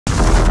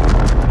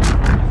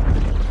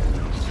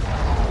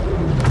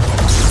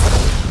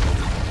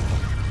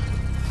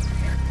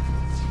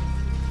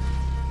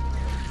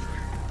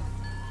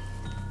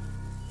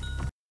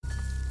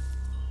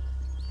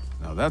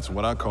that's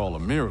what I call a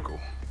miracle.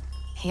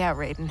 Yeah,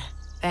 Raiden.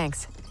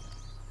 Thanks.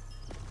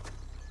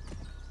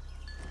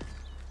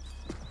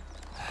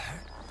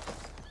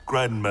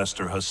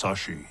 Grandmaster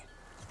Hasashi,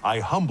 I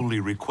humbly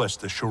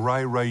request the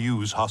Shirai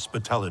Ryu's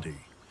hospitality.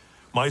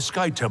 My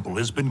Sky Temple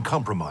has been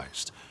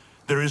compromised.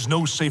 There is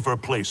no safer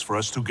place for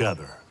us to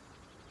gather.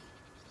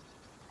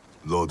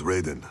 Lord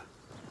Raiden,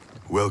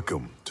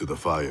 welcome to the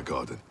Fire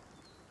Garden.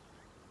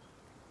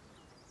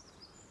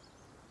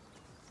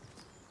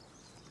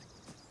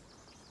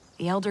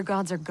 The Elder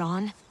Gods are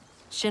gone?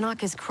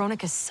 Shinnok is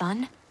Kronika's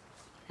son?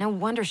 No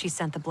wonder she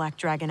sent the Black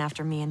Dragon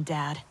after me and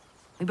Dad.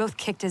 We both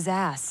kicked his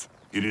ass.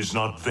 It is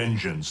not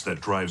vengeance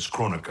that drives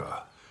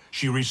Kronika.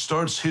 She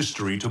restarts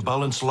history to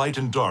balance light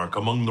and dark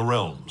among the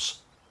realms.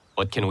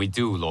 What can we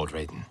do, Lord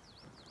Raiden?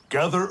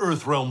 Gather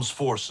Earthrealm's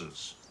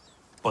forces.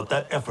 But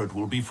that effort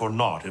will be for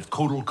naught if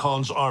Kotal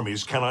Khan's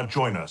armies cannot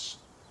join us.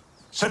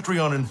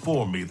 Cetrion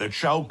informed me that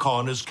Shao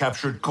Kahn has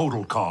captured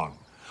Kotal Khan.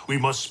 We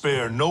must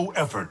spare no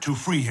effort to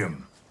free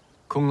him.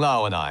 Kung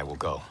Lao and I will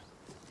go.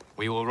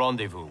 We will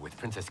rendezvous with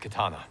Princess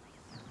Kitana.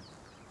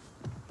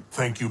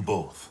 Thank you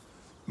both.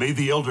 May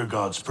the Elder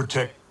Gods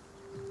protect...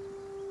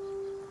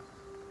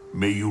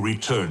 May you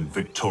return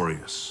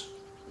victorious.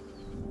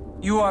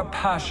 You are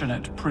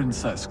passionate,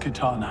 Princess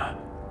Kitana.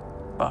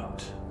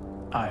 But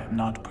I am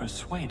not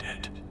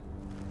persuaded.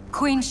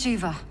 Queen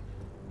Shiva,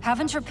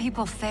 haven't your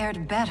people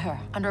fared better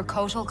under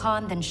Kotal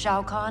Khan than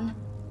Shao Kahn?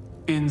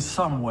 In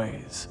some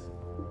ways.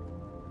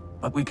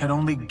 But we can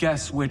only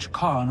guess which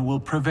Khan will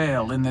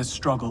prevail in this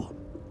struggle.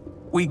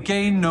 We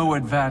gain no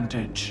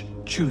advantage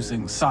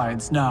choosing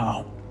sides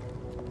now.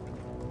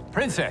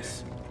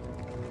 Princess!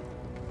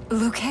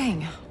 Liu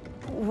Kang,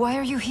 why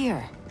are you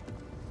here?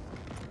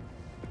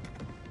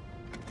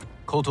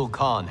 Kotal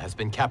Khan has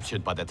been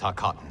captured by the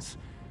Tarkatans.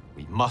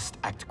 We must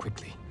act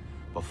quickly,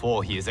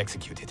 before he is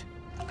executed.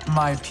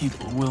 My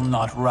people will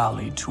not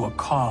rally to a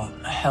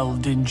Khan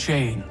held in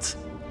chains.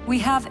 We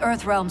have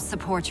Earthrealm's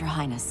support, Your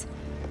Highness.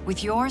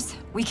 With yours,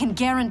 we can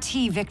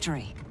guarantee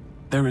victory.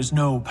 There is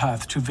no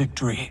path to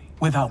victory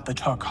without the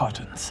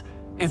Tarkatans.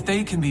 If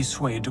they can be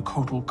swayed to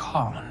Kotal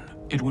Khan,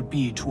 it would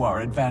be to our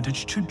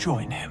advantage to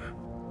join him.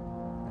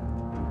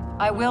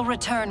 I will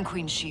return,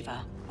 Queen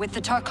Shiva, with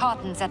the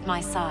Tarkatans at my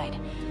side.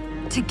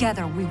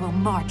 Together we will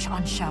march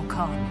on Shao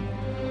Kahn.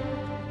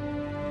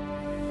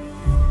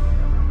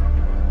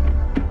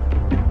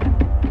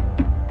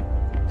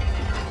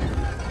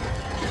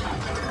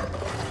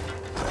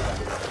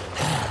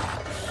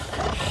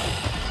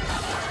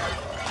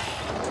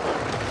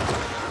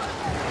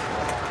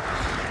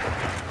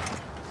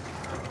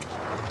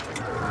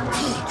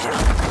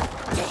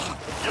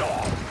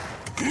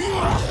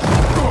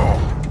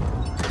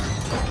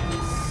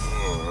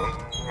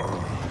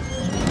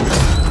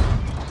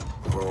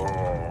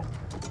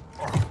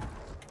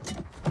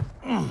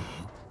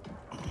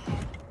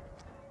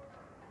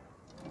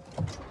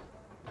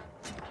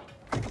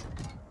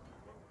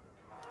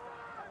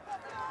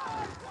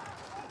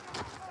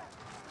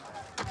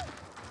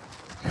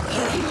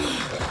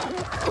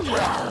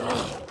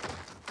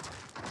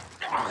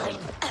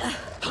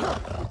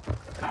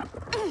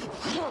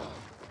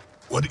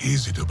 What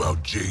is it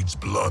about Jade's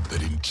blood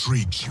that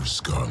intrigues you,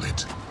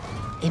 Scarlet?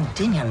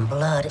 Indian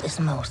blood is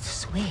most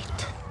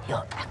sweet,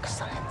 Your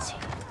Excellency.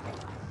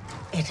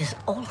 It is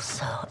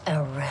also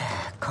a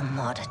rare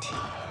commodity.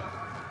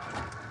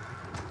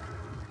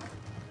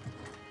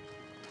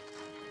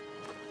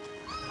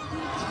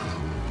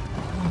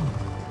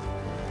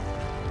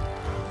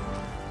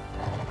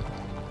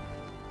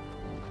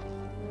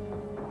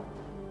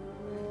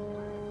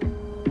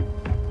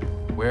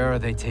 Where are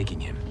they taking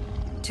him?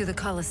 To the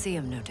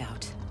Colosseum, no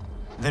doubt.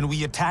 Then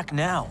we attack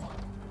now.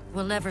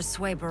 We'll never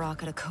sway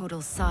Baraka to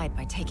Kotal's side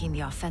by taking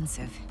the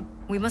offensive.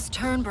 We must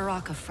turn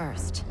Baraka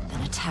first,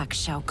 then attack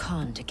Shao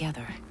Kahn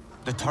together.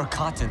 The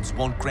Tarkatans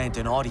won't grant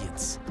an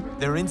audience.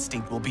 Their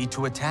instinct will be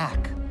to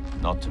attack.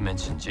 Not to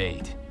mention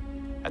Jade.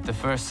 At the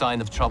first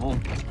sign of trouble,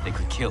 they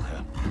could kill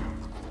her.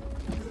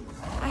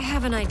 I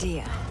have an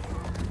idea.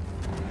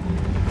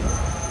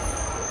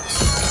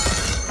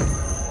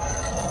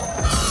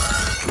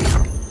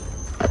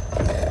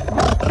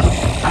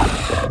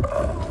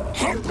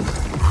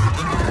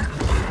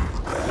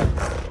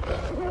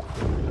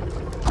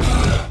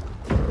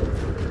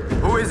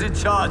 Who is in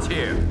charge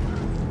here?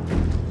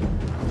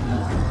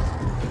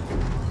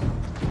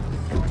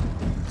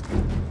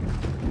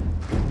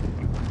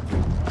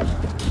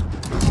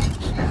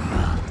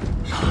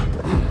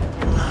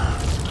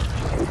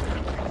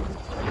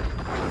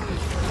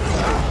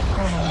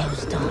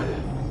 Almost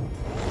done.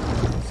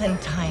 Then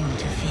time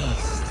to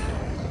feast.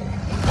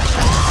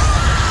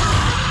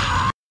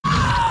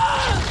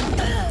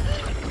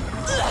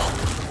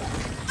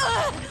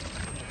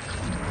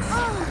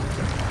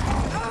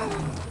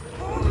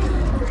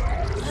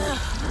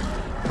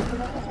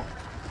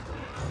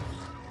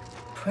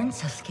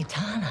 Princess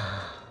Kitana.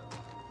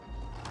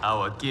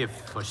 Our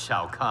gift for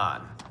Shao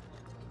Kahn.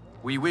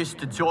 We wish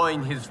to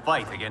join his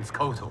fight against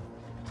Kotal.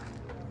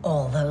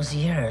 All those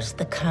years,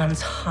 the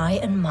Khan's high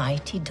and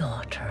mighty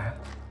daughter.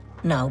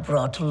 Now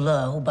brought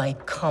low by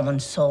common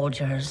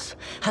soldiers,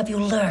 have you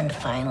learned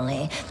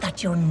finally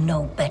that you're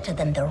no better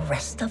than the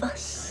rest of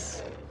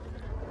us?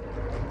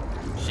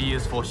 She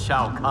is for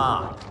Shao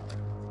Kahn.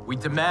 We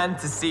demand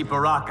to see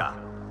Baraka.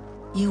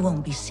 You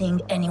won't be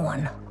seeing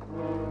anyone.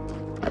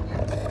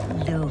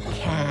 Liu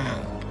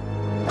Kang.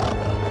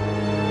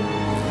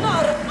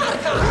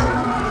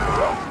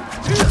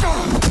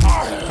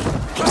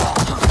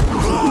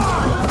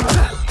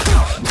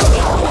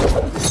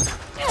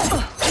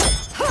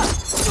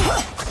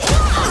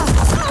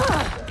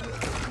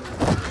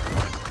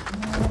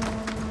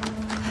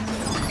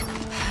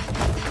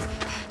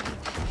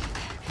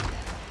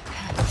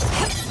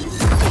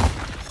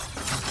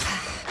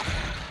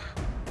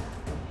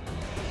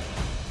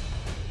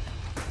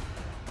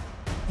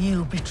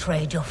 You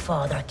betrayed your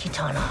father,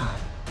 Kitana.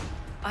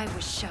 I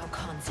was Shao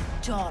Kahn's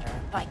daughter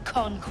by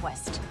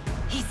conquest.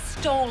 He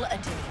stole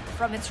Adia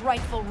from its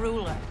rightful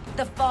ruler,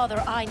 the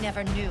father I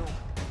never knew.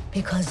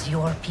 Because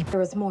your people...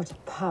 There is more to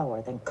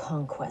power than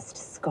conquest,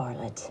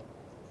 Scarlet.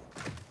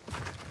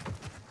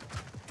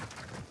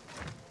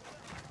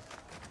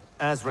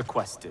 As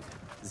requested,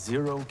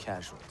 0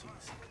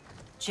 casualties.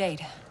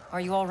 Jade, are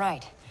you all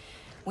right?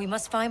 We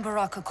must find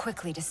Baraka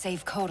quickly to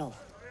save Kotal.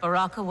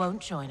 Baraka won't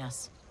join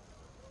us.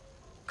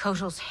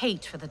 Kotal's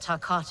hate for the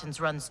Tarkatans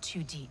runs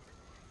too deep.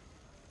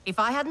 If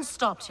I hadn't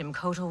stopped him,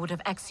 Kotal would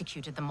have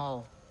executed them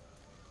all.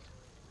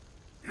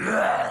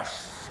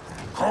 Yes!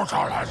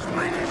 Kotal has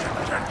made his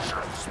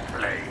intentions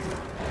plain.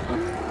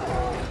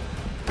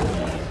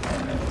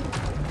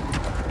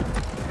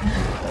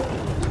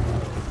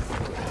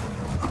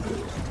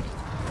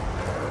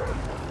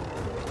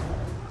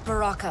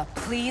 Baraka,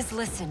 please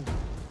listen.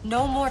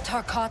 No more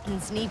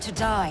Tarkatans need to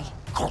die.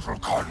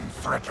 Kotal Khan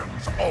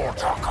threatens all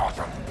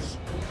Tarkatans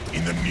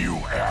in the new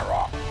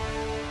era.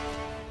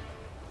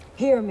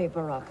 Hear me,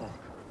 Baraka.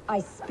 I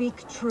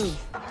speak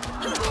truth.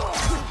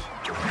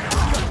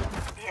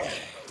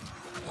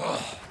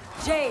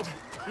 Jade,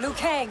 Liu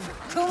Kang,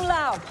 Kung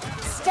Lao,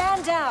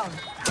 stand down!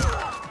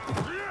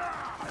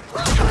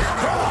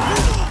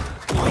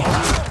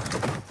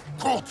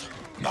 Gut,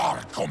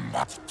 Mortal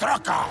Kombat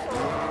Story.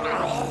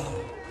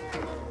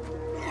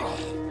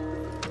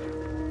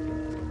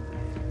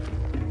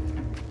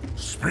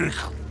 Speak.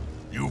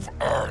 You've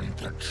earned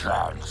the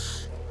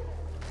chance.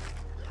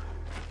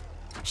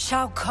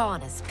 Shao Kahn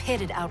has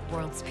pitted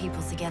Outworld's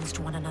peoples against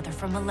one another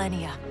for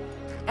millennia.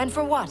 And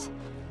for what?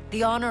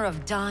 The honor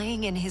of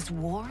dying in his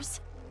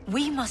wars?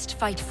 We must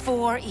fight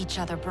for each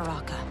other,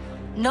 Baraka,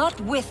 not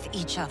with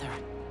each other.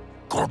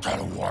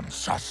 Kotal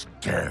wants us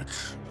dead.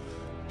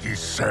 He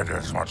said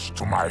as much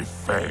to my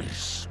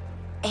face.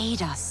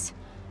 Aid us,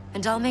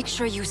 and I'll make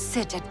sure you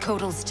sit at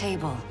Kotal's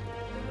table.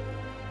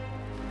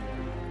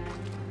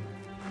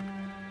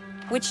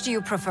 Which do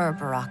you prefer,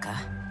 Baraka?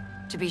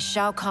 To be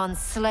Shao Kahn's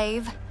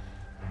slave,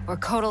 or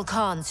Kotal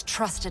Khan's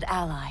trusted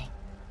ally?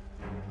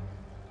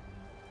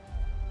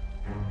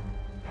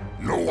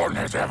 No one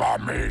has ever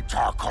made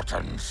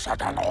Tarkatan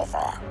set an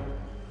offer.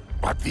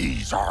 But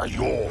these are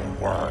your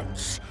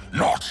words,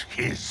 not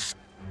his.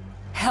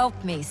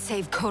 Help me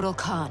save Kotal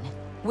Khan.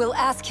 We'll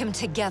ask him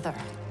together.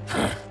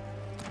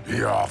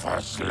 He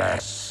offers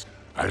less.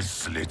 I'll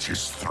slit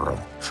his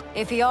throat.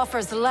 If he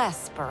offers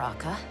less,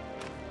 Baraka,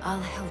 I'll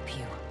help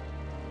you.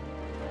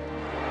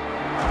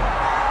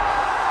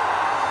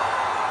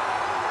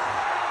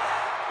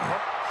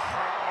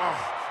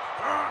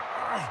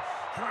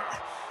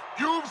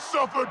 You've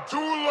suffered too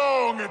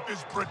long at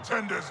this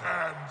pretender's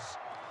hands.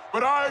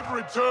 But I've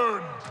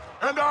returned,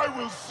 and I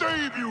will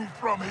save you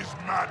from his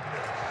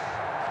madness.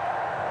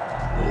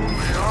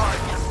 Only I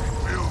can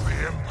rebuild the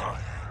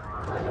Empire.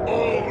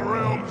 All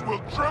realms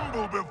will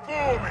tremble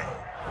before me.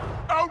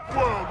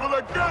 Outworld will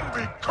again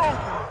be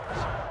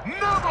conquerors,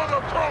 never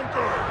the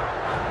conquered!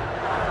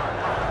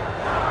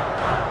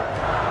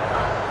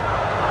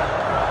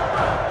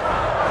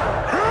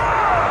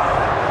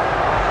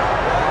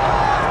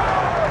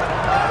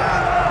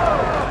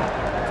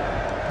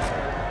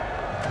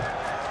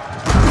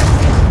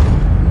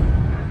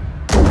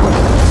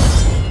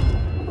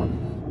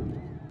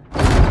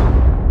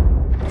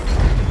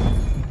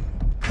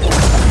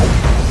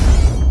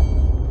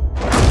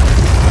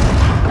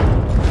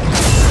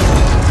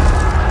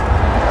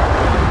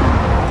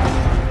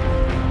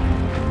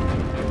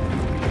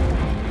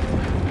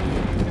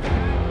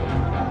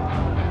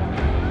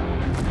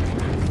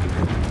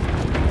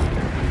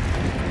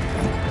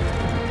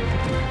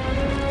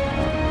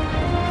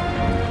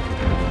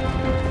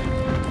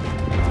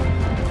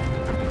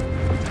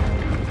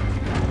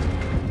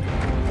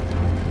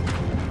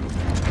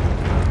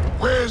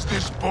 Where's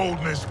this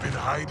boldness been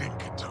hiding,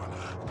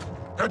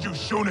 Kitana? Had you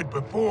shown it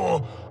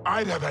before,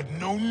 I'd have had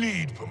no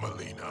need for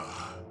Melina.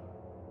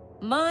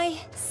 My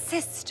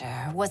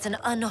sister was an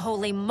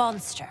unholy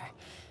monster.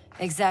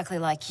 Exactly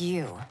like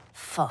you,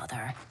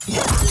 father.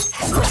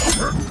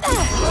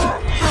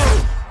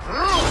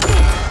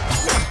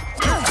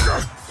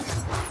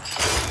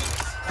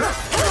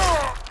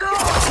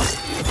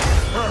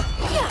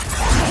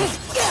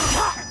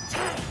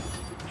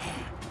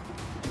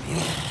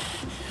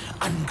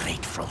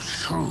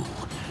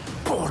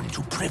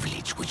 to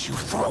privilege which you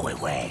throw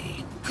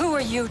away. Who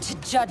are you to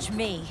judge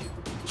me?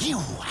 You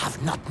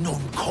have not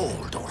known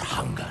cold or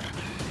hunger.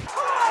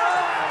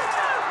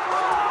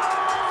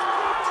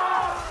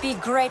 Be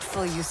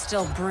grateful you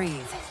still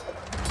breathe.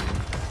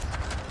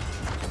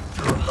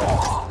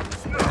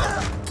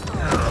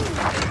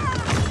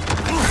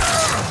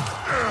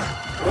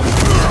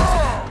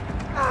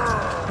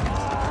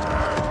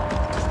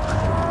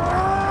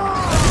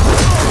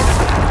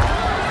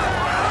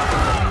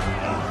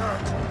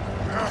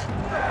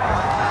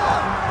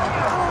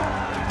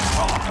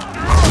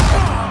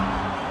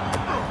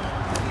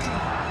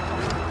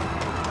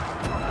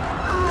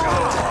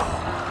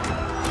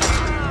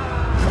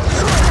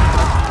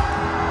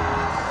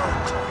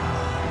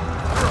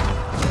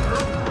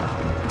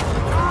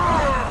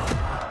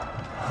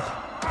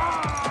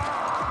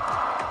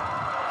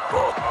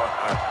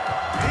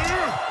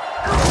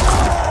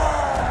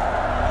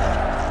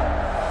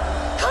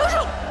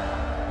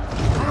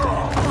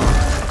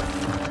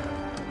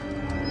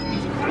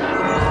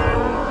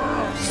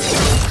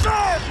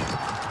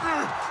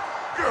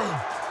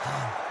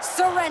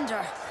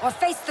 Surrender, or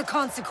face the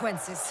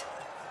consequences.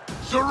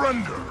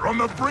 Surrender on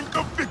the brink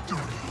of victory.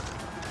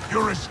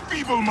 You're as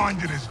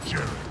feeble-minded as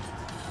Jared.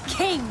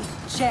 King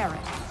Jared,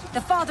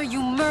 the father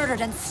you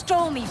murdered and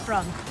stole me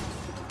from.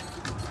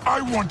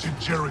 I wanted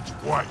Jared's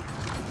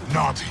wife,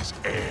 not his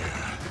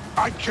heir.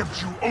 I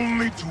kept you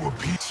only to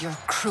appease your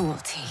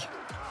cruelty.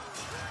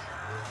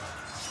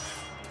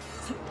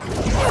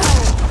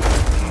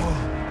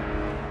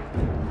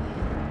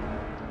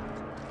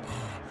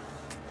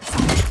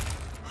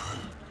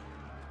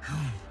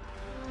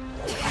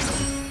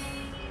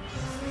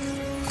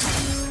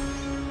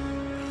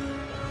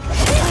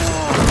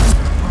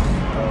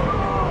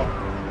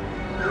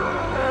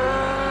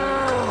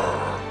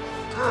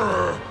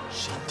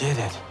 Did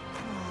it.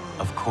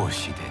 Of course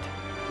she did.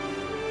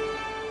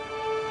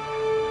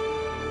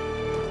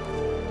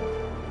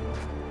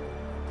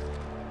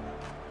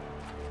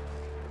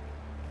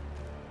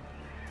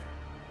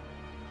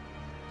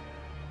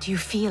 Do you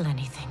feel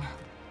anything?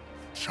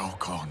 Shao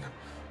Kahn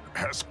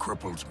has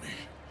crippled me,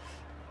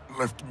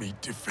 left me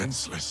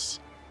defenseless.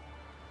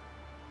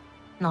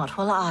 Not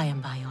while I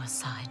am by your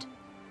side.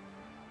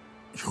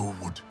 You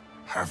would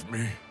have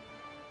me,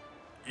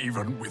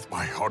 even with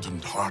my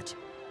hardened heart.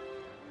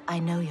 I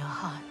know your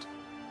heart.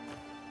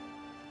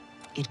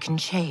 It can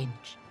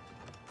change.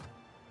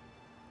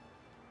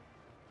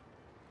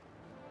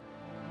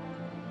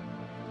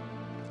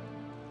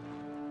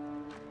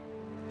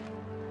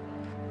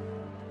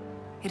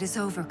 It is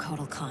over,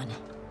 Kotal Khan.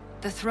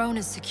 The throne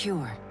is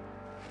secure.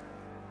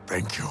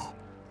 Thank you.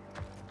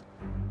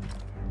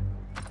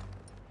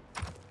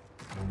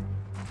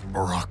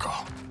 Baraka,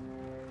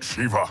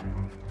 Shiva,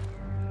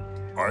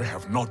 I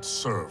have not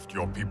served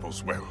your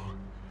peoples well,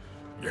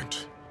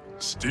 yet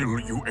still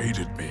you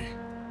aided me.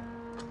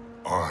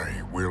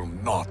 I will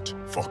not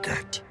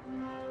forget.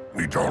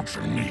 We don't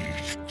need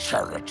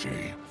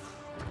charity.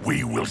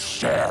 We will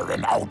share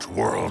an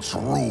Outworld's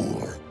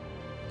rule.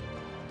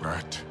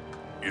 That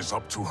is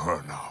up to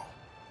her now.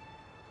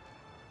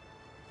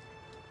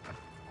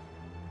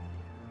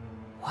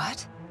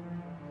 What?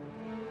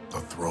 The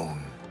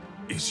throne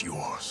is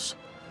yours.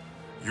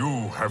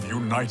 You have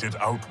united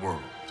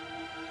Outworld,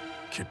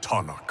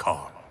 Kitana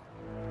Khan.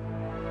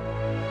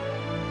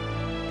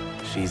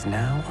 She's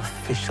now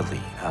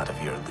officially out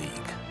of your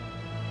league.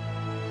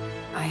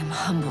 I am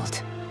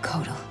humbled,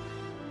 Kotal.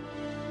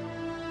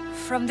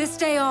 From this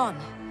day on,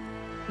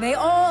 may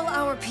all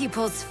our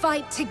peoples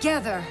fight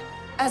together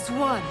as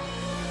one.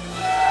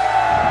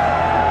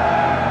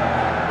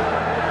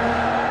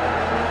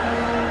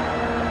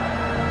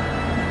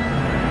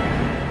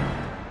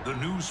 The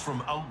news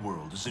from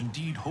Outworld is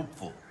indeed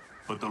hopeful,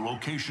 but the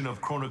location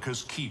of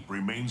Kronika's keep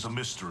remains a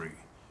mystery.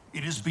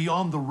 It is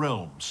beyond the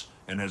realms,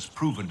 and has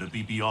proven to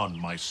be beyond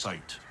my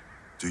sight.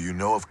 Do you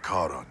know of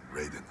Charon,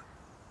 Raiden?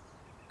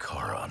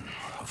 Charon,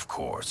 of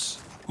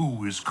course.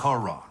 Who is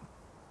Charon?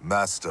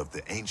 Master of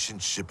the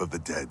ancient ship of the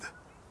dead.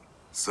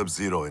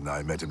 Sub-Zero and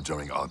I met him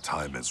during our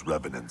time as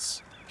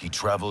revenants. He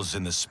travels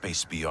in the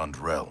space beyond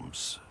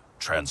realms,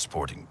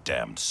 transporting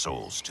damned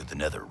souls to the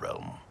nether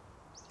realm.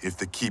 If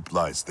the keep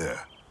lies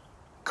there,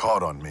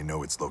 Charon may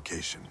know its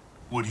location.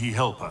 Would he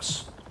help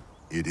us?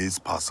 It is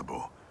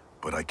possible,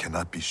 but I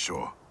cannot be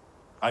sure.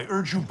 I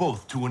urge you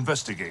both to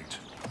investigate.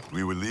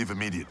 We will leave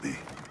immediately.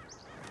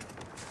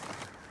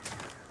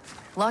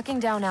 Locking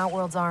down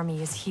Outworld's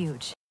army is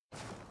huge.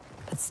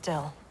 But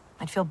still,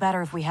 I'd feel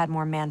better if we had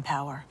more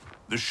manpower.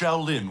 The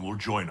Shaolin will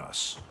join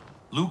us.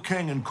 Liu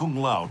Kang and Kung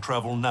Lao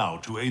travel now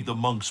to aid the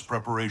monks'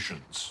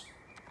 preparations.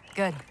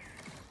 Good.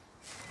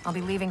 I'll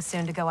be leaving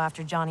soon to go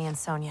after Johnny and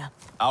Sonya.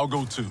 I'll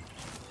go too.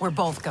 We're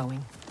both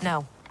going.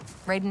 No.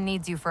 Raiden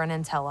needs you for an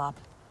intel op.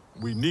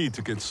 We need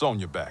to get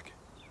Sonya back.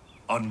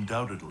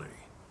 Undoubtedly.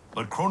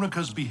 But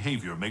Kronika's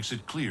behavior makes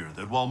it clear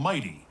that while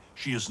mighty,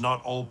 she is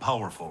not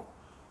all-powerful.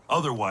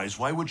 Otherwise,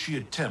 why would she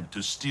attempt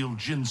to steal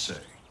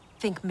Jinsei?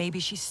 Think maybe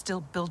she's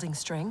still building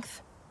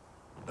strength?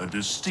 A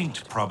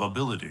distinct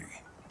probability.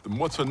 Then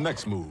what's her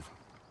next move?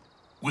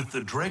 With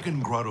the Dragon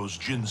Grotto's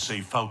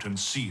Jinsei fountain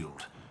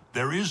sealed,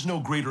 there is no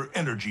greater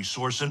energy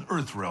source in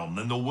Earthrealm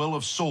than the Well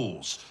of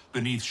Souls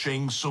beneath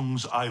Shang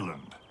Tsung's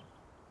island.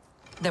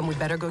 Then we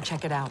better go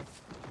check it out.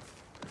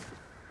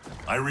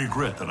 I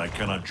regret that I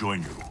cannot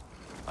join you.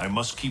 I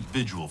must keep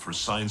vigil for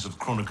signs of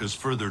Kronika's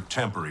further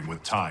tampering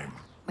with time.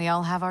 We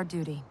all have our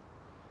duty.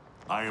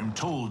 I am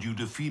told you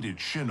defeated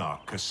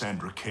Shinnok,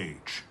 Cassandra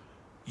Cage.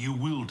 You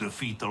will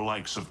defeat the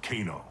likes of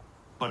Kano,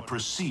 but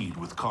proceed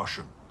with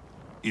caution.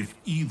 If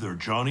either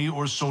Johnny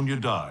or Sonya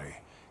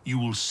die, you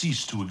will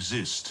cease to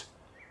exist.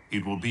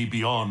 It will be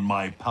beyond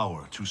my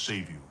power to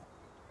save you.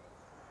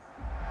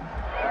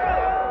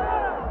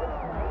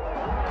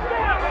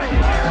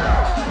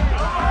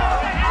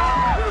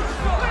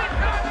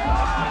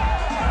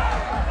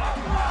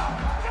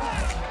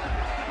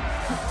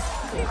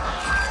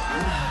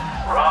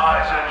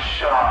 Rise and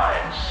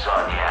shine,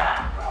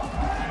 Sonya.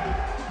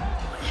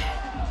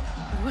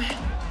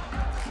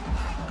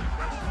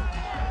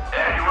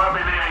 Yeah, you won't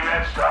be leaving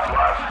that stuff,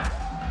 love.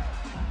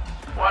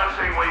 One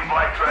thing we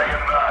Black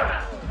Dragon know.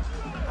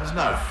 There's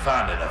no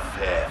fun in a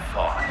fair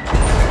fight.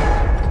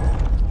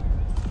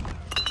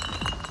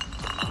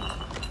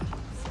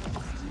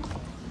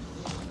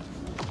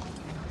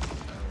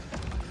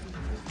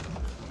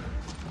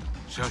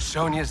 So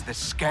Sonya's the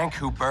skank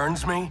who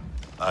burns me?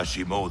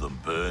 She more than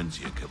burns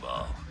you,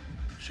 Cabal.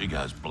 She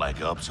goes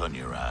black ops on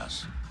your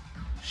ass.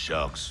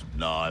 Shocks,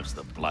 knives,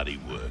 the bloody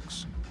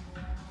works.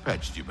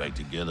 Patched you back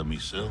together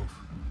myself.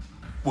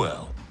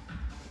 Well,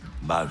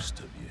 most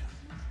of you.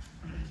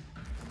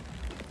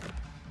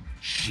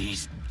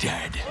 She's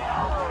dead.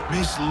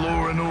 Miss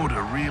Law and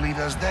Order really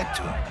does that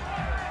to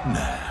him?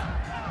 Nah.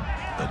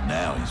 But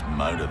now he's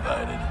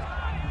motivated.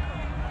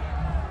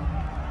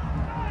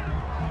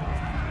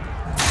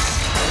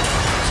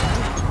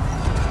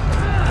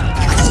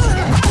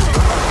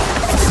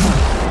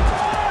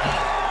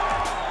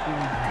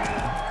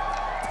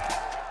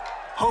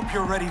 Hope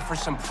you're ready for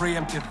some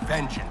preemptive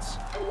vengeance.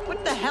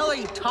 What the hell are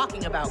you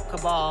talking about,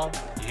 Cabal?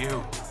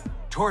 You,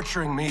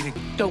 torturing me to...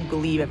 Don't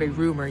believe every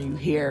rumor you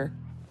hear.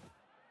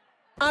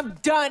 I'm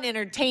done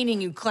entertaining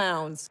you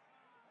clowns.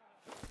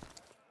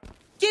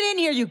 Get in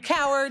here, you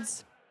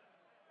cowards!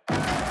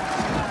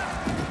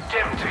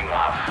 Tempting,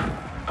 love.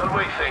 But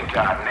we think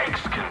our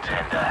next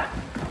contender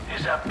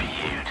is a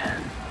beaut.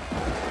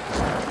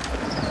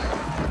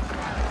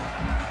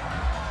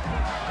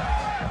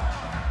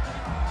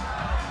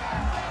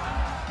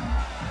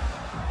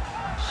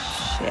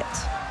 Shit.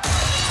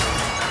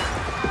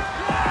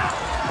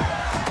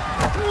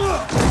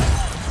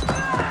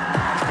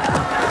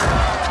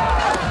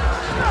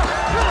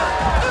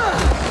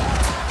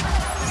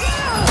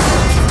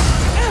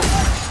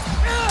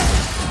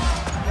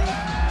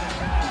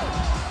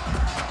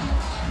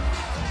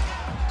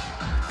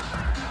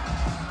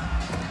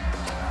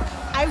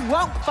 I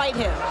won't fight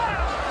him.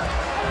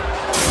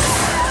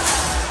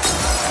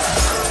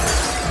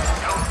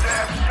 You'll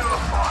damn sure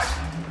fight,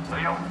 or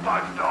you'll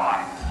both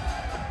die.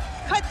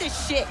 Cut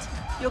this shit.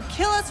 You'll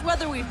kill us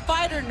whether we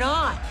fight or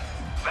not.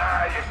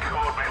 Nah, you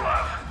called me,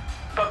 love.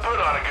 But put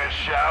on a good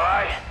show,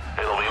 eh?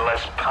 It'll be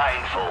less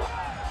painful.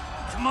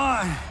 Come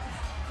on.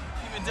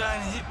 You've been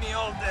dying to hit me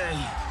all day.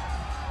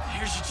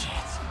 Here's your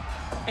chance.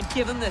 And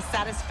give them the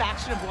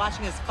satisfaction of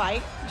watching us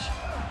fight?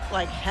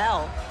 Like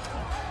hell.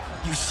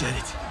 You said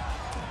it.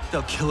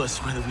 They'll kill us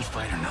whether we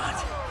fight or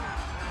not.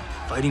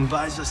 Fighting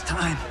buys us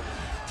time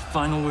to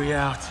find a way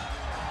out.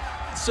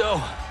 So,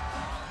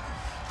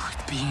 quit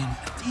being a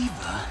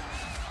diva.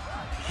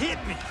 Hit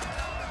me.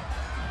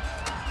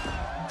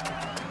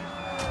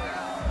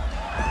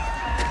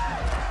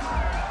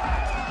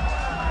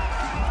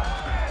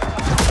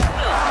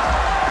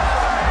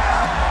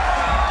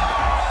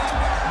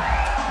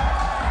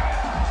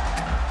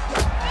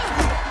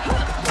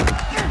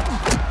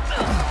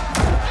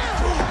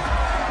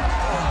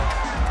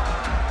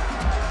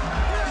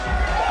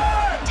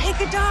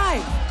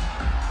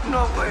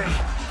 No way.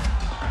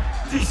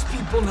 These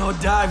people know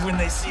dive when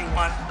they see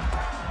one.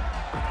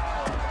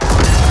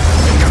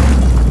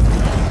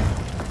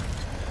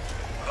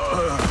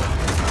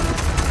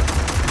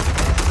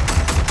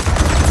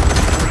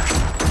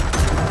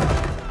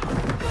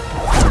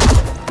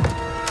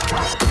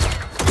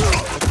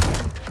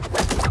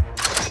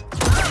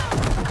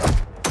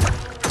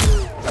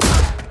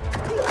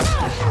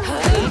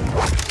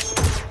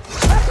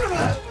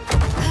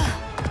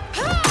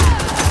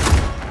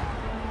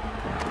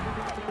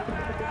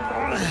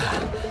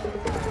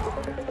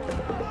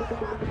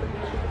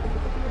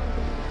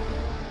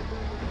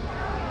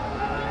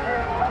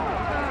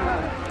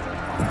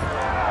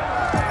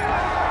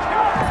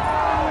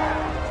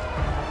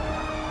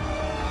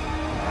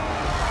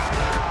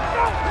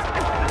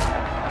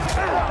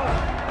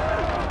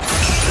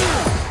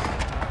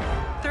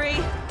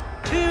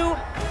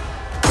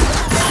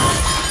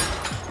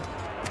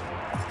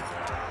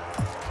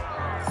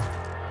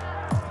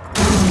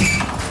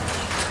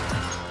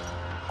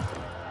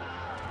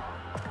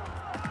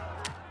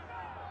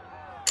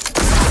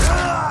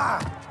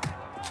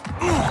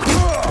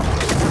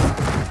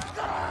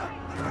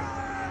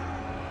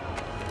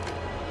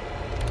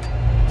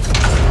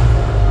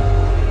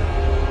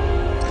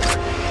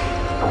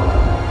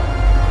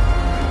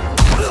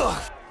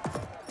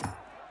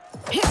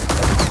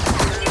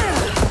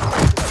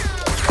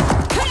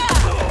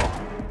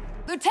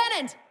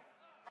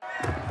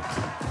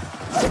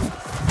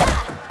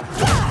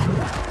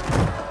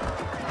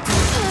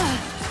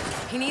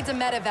 needs a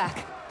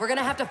medevac. We're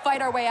gonna have to fight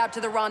our way out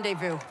to the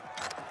rendezvous.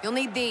 You'll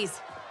need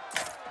these.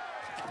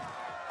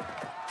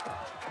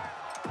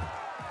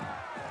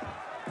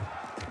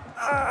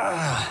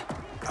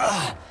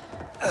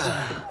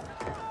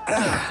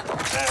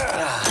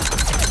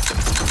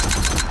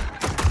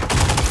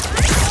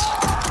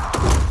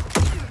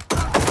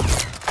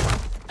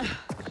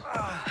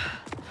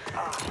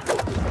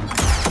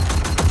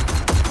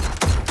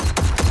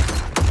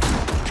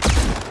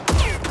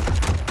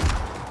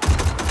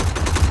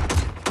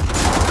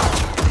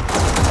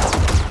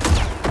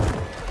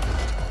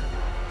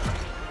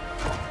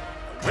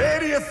 Where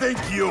do you think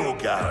you're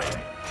going?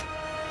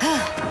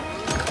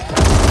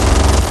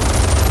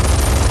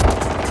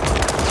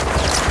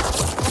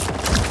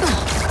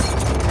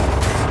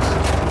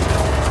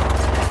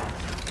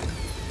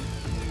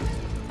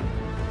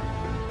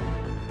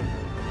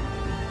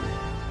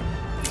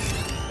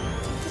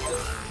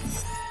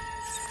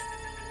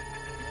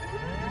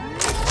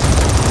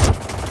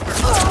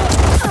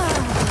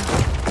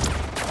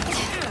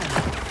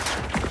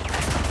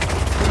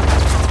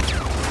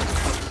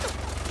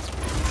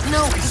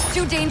 No, it's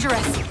too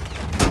dangerous.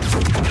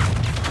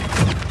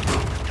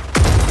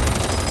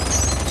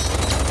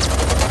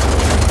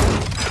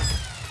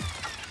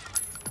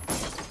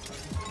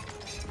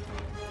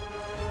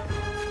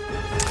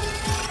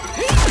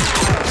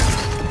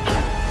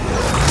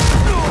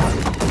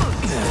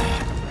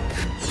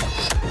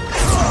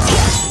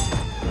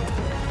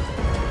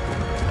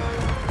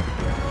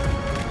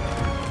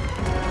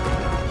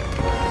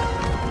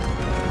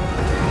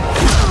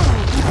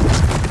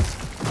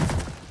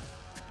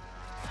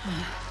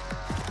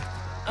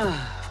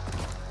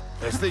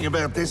 Best thing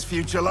about this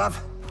future,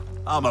 love?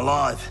 I'm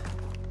alive,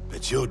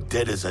 but you're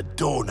dead as a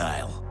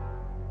doornail.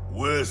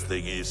 Worst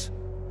thing is,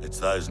 it's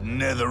those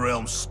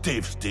Netherrealm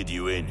stiffs did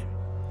you in.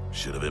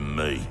 Should have been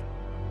me.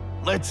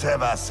 Let's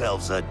have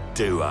ourselves a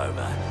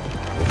do-over.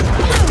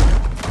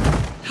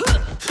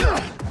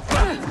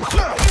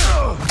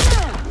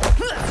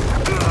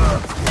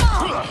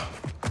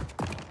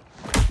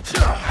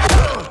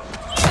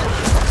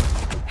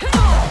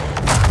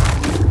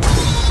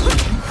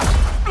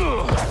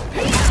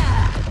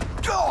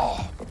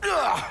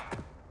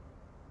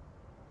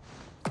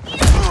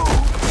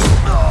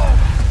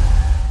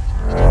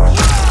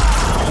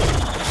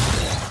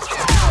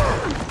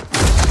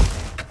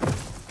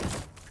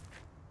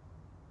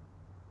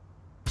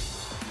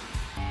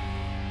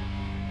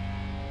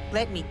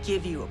 Let me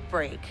give you a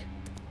break.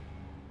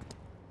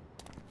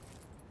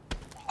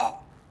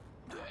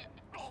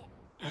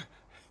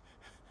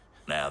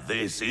 Now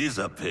this is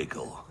a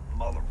pickle.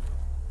 Mother...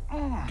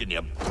 Can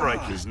you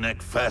break his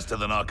neck faster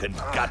than I can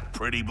gut,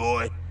 pretty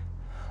boy?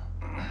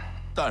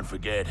 Don't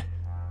forget,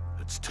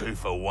 it's 2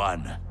 for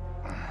 1.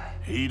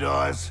 He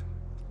dies,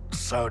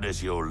 so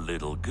does your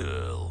little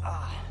girl.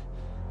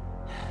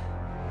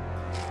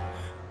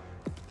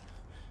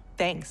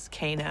 Thanks,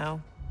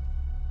 Kano.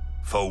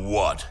 For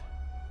what?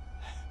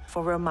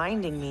 For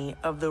reminding me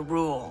of the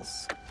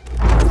rules.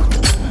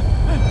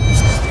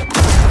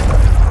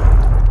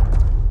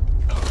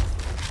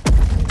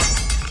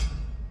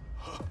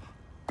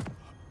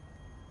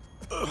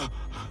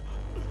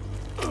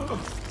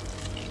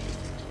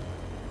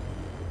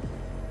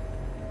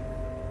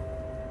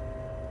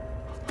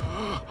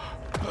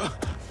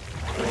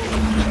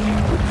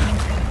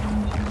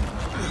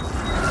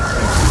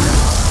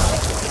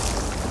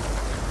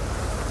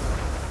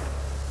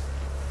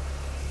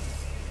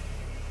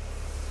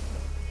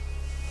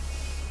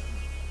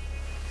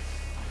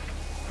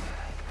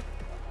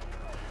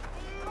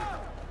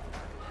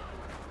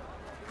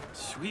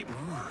 Sweet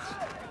move.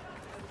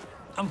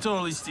 I'm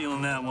totally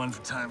stealing that one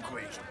for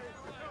Timequake.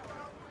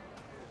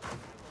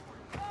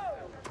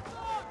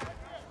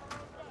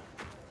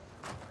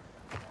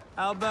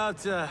 How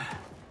about,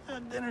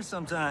 dinner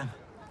sometime?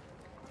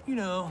 You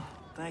know,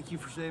 thank you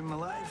for saving my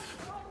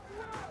life.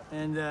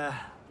 And,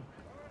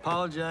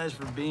 apologize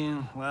for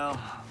being, well,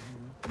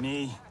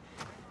 me.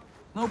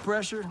 No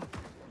pressure,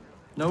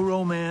 no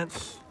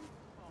romance.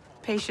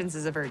 Patience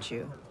is a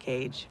virtue,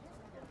 Cage.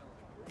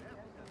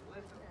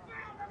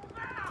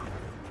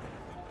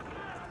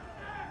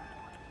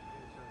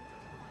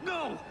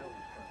 No!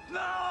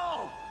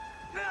 No!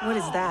 No! What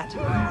is that?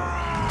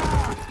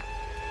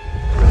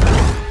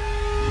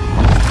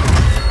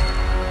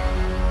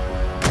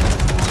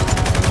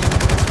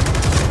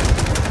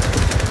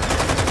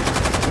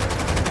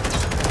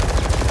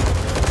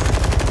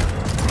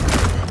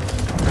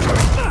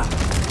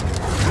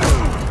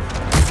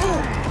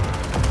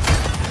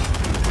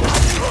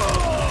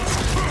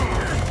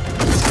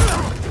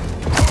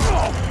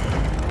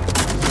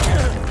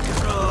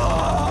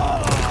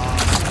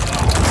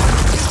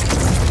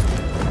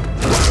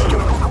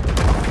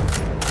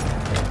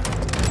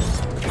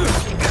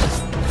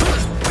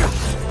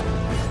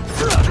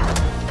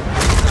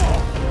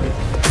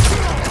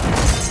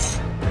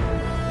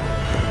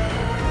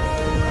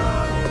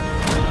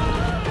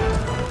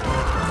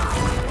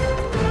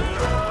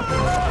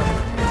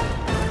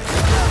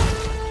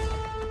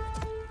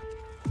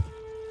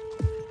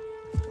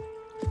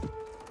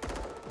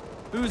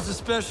 Who's the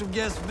special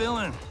guest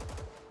villain?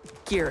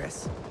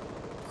 Geras,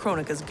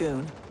 Kronika's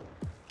goon.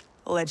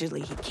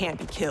 Allegedly, he can't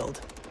be killed.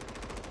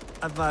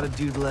 I fought a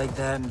dude like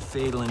that in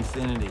Fatal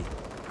Infinity.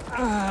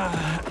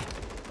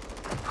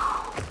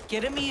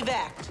 Get him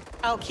evac'd.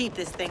 I'll keep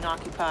this thing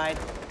occupied.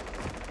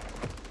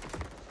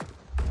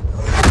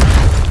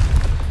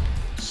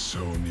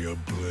 Sonya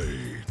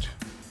Blade,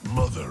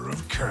 mother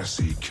of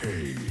Cassie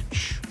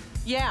Cage.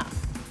 Yeah,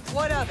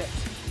 what of it?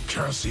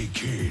 Cassie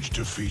Cage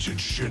defeated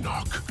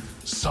Shinnok,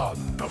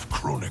 son of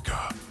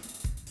Kronika.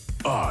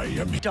 I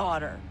am his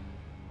daughter.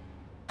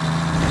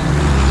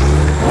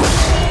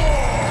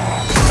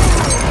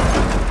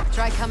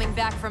 Try coming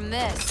back from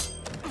this.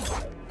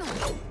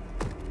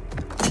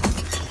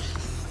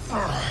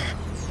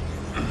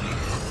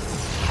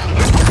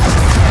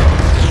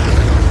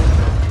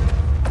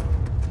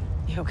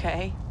 You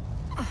okay?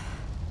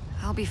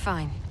 I'll be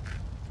fine.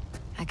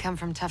 I come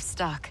from tough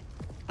stock.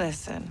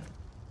 Listen,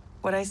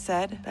 what I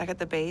said back at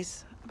the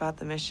base about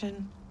the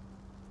mission,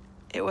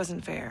 it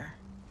wasn't fair.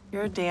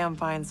 You're a damn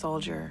fine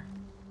soldier.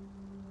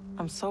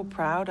 I'm so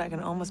proud I can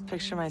almost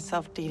picture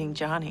myself dating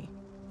Johnny.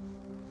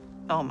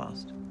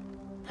 Almost.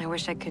 I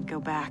wish I could go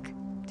back.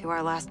 Do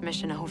our last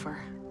mission over.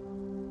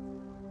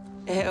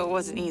 It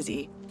wasn't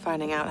easy,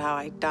 finding out how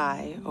I'd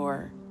die,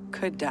 or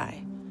could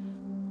die.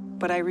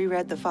 But I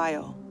reread the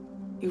file.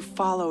 You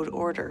followed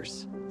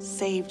orders,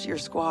 saved your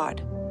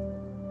squad.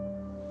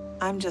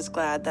 I'm just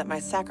glad that my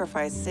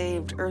sacrifice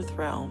saved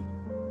Earthrealm.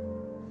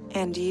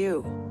 And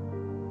you.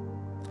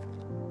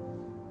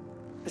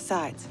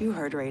 Besides, you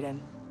heard Raiden.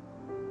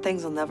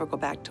 Things will never go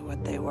back to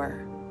what they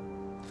were.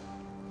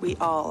 We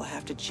all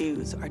have to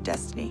choose our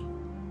destiny.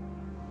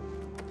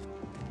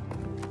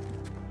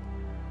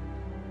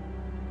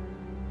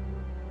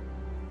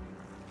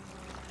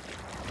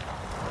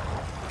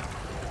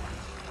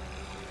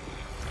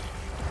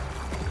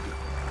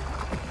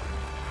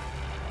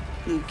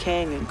 Liu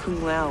Kang and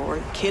Kung Lao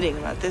weren't kidding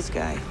about this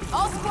guy.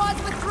 All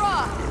squads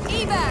withdraw!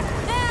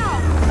 Evac, now!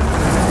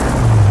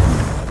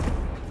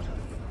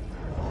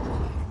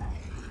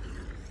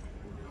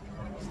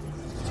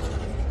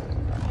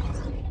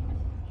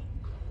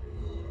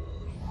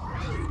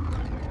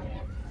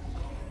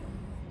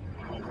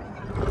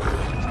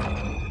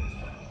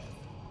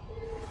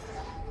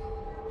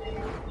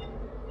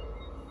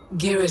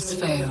 Geras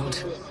failed.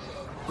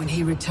 When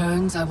he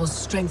returns, I will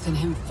strengthen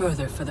him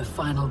further for the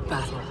final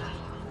battle.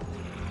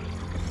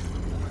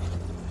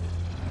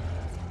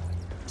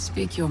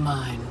 Speak your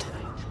mind.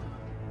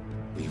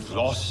 We've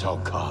lost Shao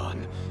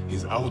Kahn,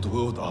 his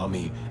outworld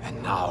army,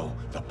 and now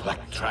the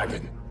Black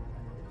Dragon.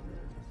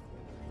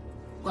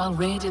 While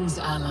Raiden's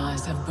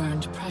allies have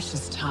burned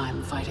precious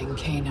time fighting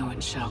Kano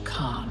and Shao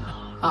Kahn,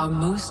 our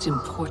most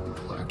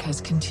important work has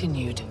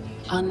continued,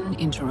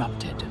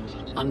 uninterrupted,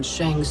 on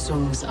Shang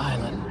Tsung's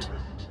island.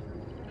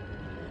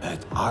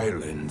 That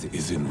island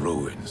is in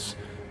ruins.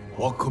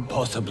 What could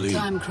possibly—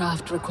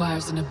 Timecraft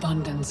requires an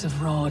abundance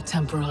of raw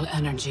temporal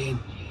energy.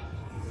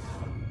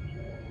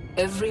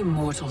 Every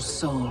mortal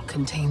soul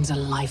contains a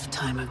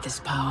lifetime of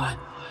this power.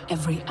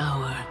 Every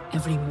hour,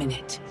 every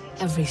minute,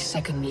 every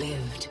second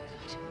lived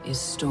is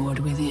stored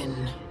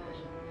within.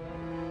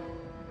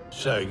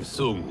 Shang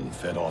Tsung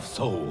fed off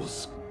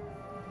souls.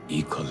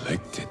 He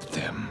collected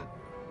them.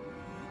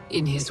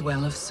 In his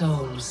well of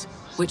souls,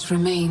 which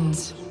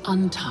remains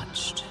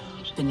untouched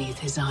beneath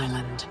his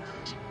island.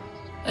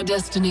 A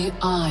destiny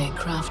I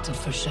crafted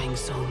for Shang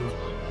Tsung,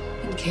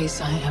 in case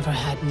I ever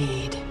had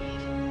need.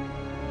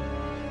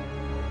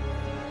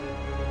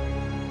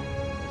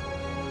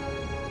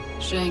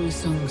 Shang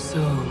Tsung's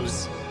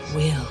souls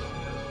will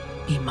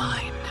be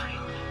mine.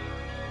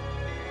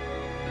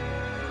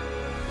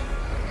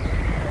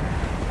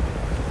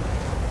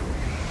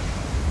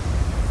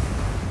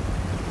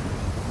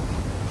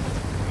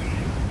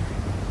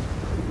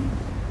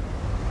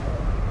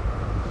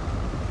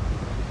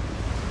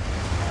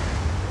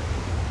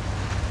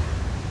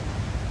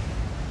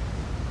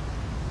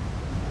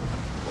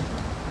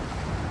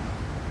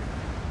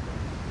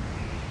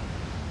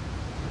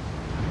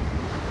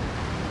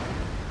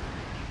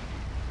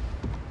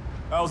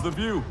 How's the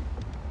view?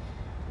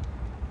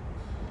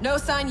 No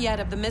sign yet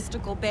of the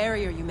mystical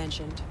barrier you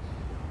mentioned.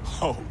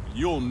 Oh,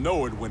 you'll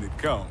know it when it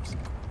comes.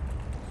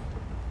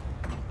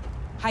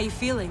 How you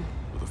feeling?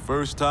 For the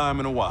first time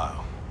in a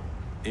while,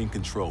 in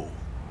control.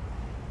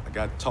 I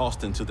got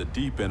tossed into the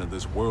deep end of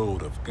this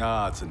world of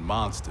gods and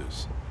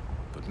monsters.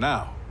 But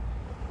now,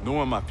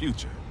 knowing my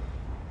future,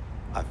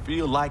 I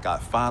feel like I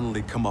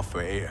finally come up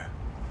for air.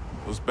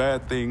 Those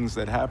bad things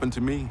that happened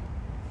to me,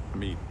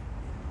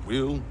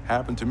 will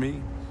happen to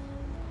me.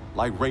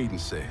 Like Raiden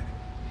said,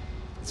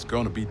 it's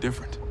gonna be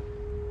different.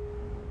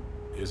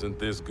 Isn't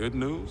this good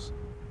news?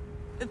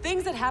 The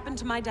things that happened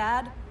to my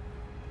dad,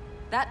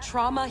 that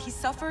trauma he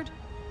suffered,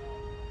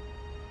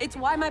 it's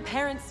why my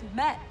parents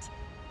met.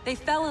 They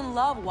fell in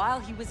love while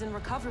he was in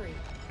recovery.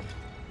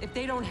 If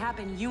they don't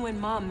happen, you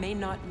and Mom may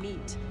not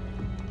meet.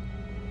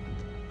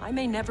 I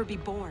may never be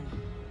born.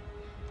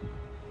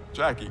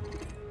 Jackie,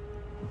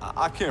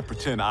 I can't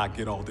pretend I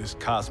get all this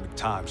cosmic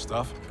time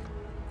stuff.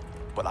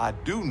 But I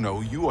do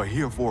know you are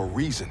here for a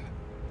reason.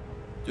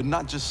 You're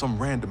not just some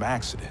random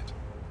accident.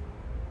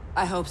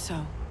 I hope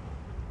so.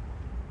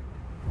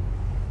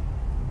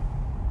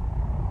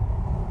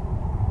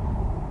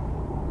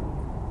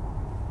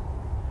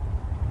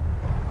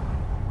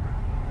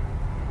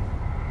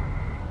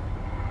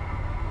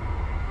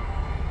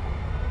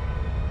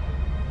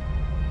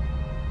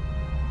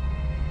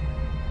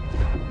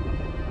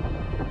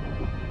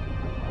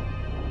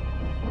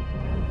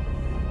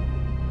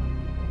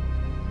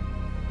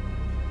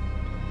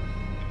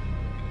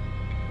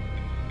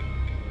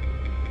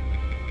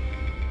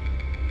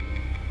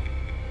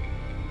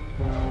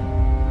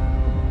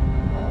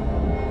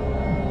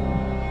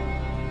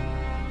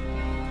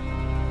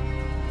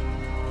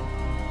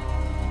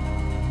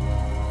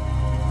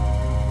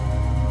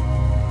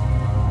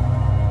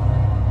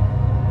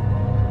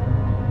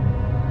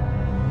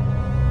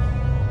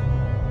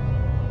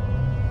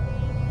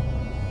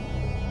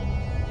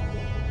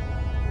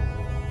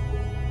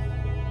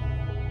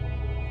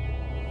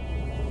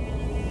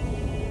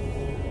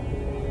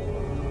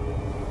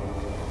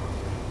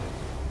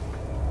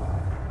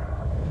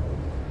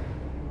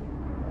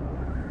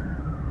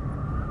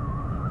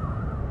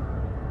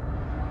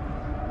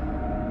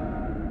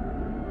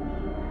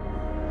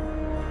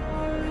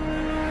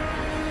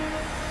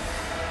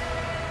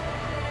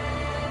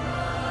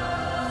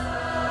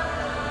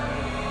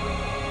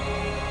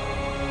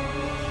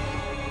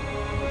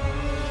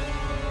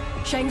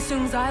 Shang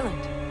Tsung's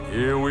island.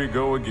 Here we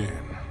go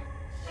again.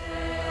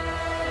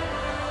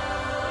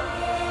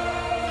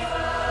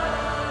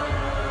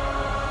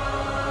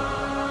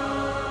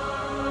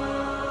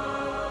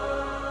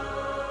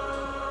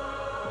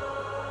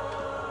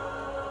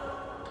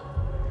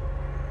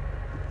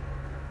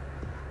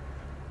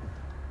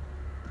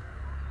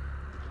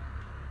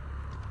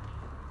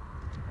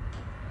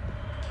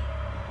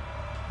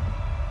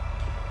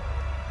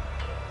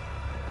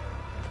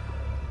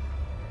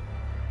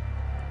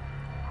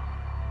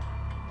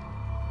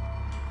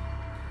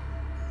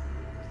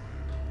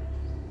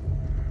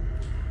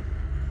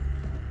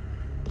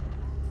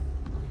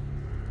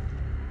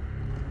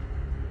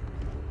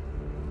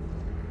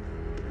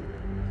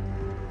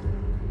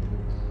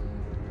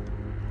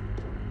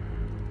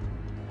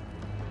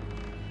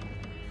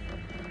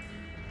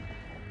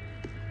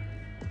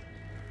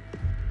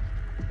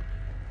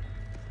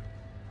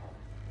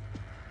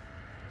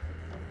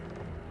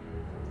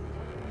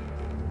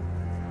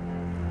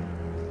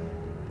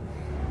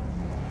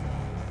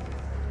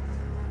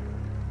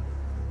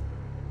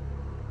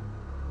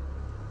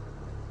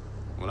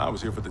 When I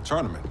was here for the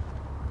tournament,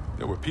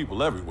 there were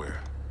people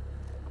everywhere.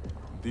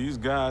 These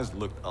guys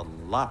looked a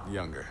lot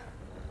younger.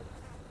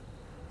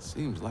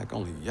 Seems like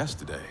only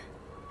yesterday.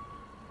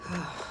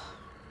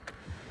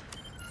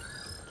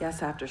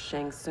 Guess after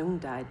Shang Tsung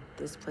died,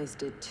 this place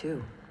did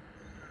too.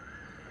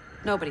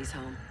 Nobody's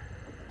home.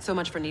 So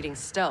much for needing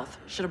stealth.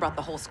 Should have brought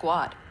the whole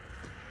squad.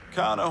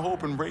 Kinda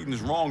hoping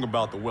Raiden's wrong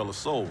about the Well of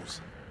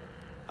Souls.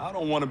 I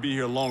don't want to be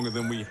here longer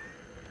than we...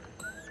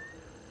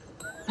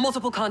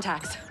 Multiple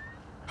contacts.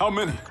 How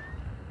many?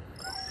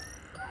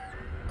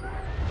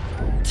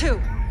 2,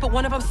 but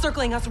one of them's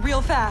circling us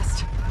real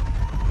fast.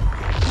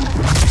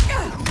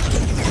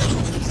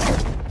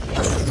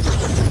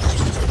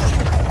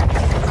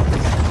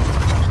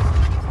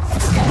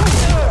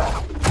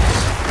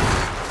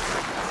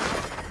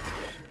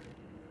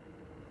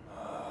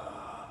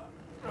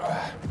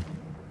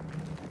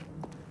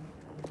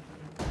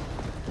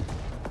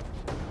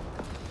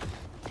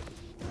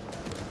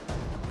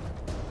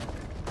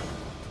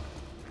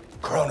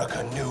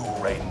 Kronika knew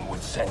Raiden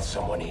would send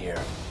someone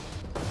here.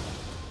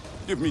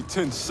 Give me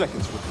 10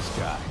 seconds with this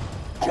guy.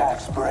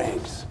 Jax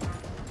Briggs.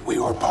 We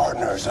were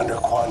partners under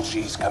Quan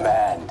Chi's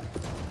command.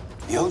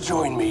 You'll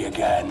join me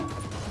again.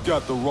 You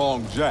got the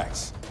wrong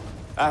Jax.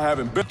 I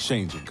haven't been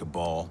changing,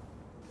 Cabal.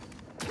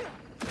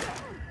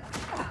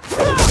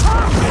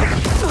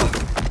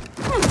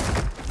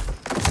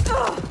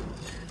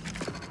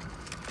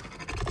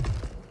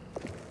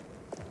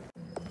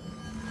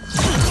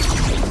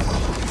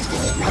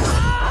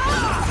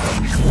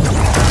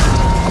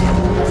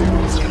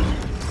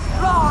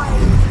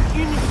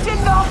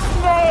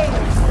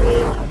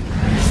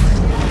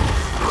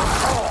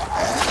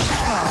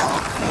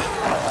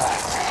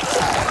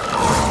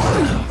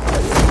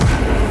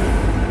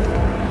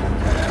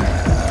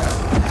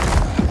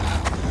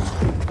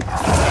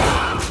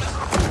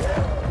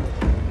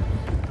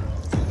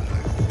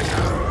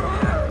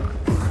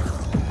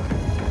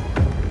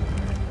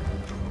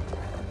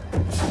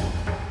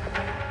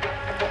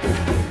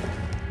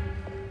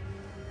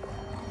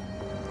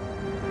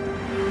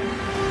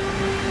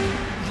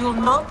 You'll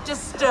not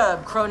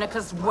disturb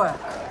Kronika's work.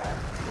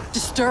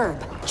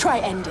 Disturb. Try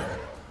ending.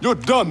 You're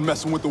done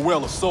messing with the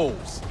Well of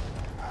Souls.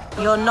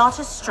 You're not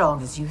as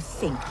strong as you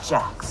think,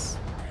 Jax.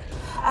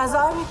 As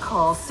I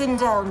recall,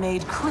 Sindel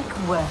made quick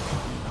work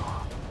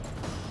of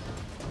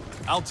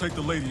you. I'll take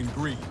the lady in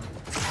green.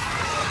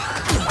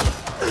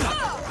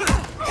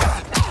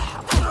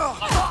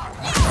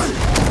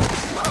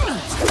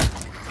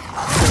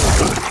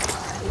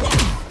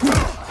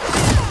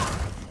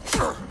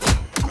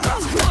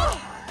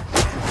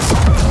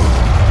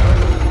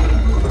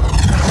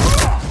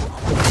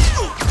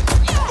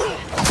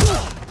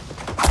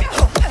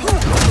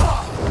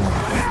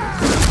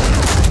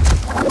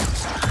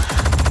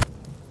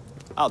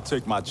 I'll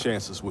take my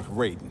chances with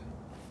Raiden.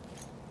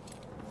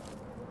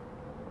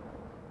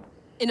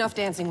 Enough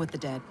dancing with the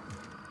dead.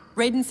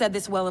 Raiden said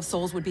this Well of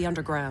Souls would be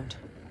underground.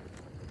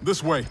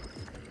 This way.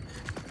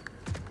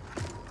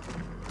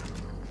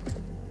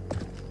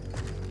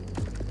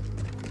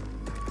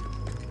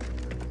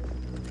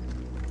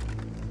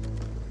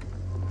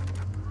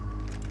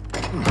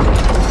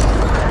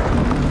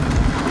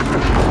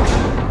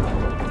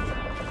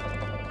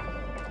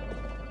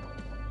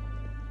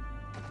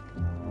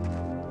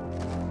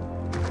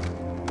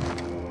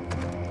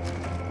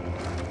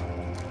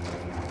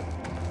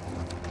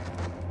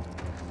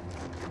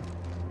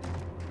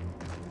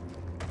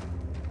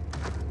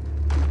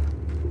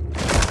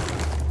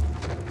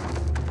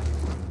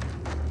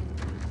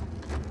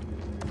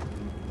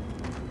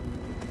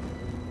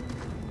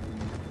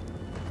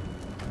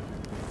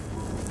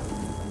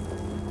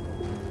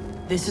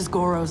 This is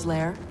Goro's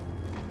lair?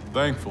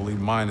 Thankfully,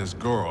 mine is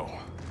Goro.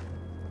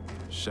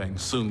 Shang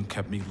Tsung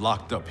kept me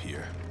locked up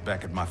here,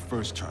 back at my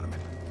first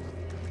tournament.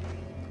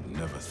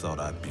 Never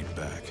thought I'd be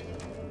back.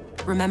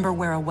 Remember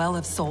where a Well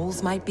of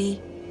Souls might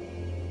be?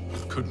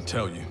 Couldn't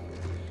tell you.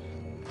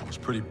 I was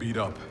pretty beat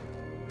up.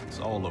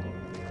 It's all a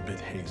bit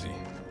hazy.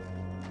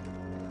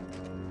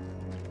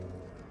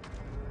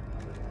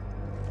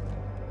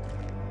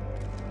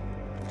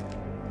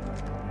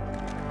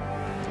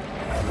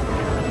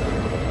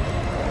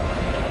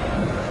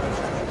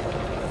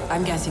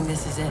 I'm guessing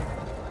this is it.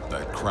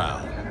 That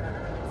crown.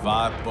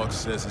 $5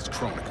 says it's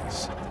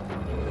Kronika's.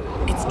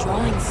 It's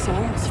drawing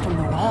souls from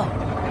the well.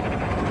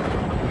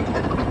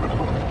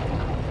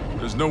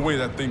 There's no way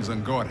that thing's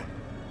unguarded.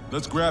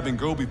 Let's grab and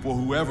go before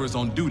whoever's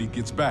on duty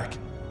gets back.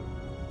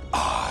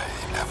 I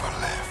never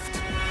left.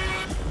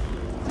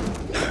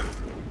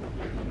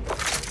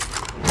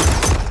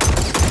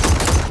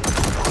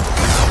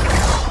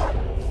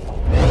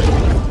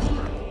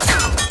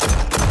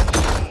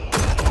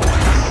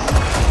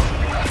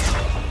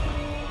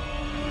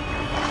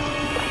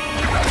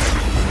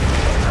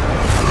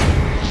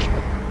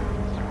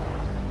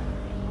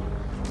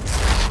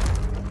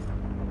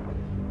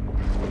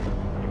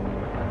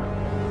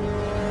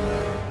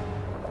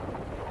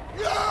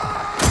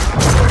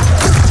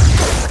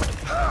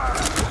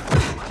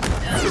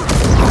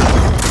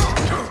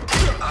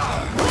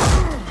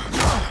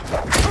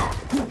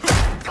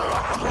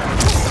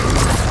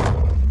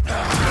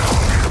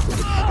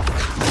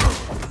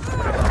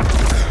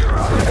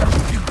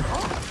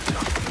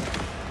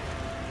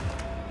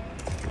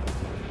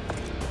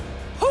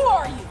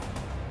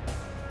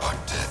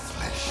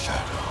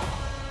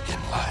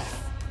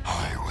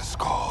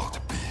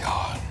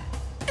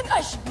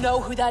 Know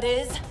who that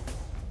is?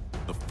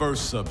 The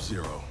first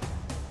Sub-Zero.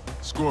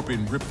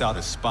 Scorpion ripped out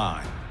his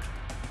spine,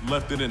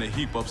 left it in a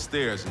heap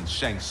upstairs in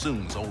Shang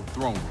Tsung's old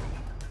throne room.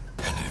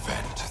 An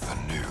event the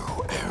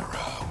new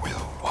era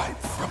will wipe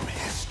from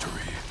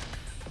history.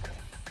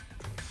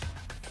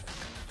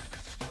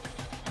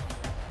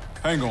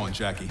 Hang on,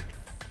 Jackie.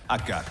 I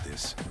got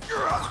this.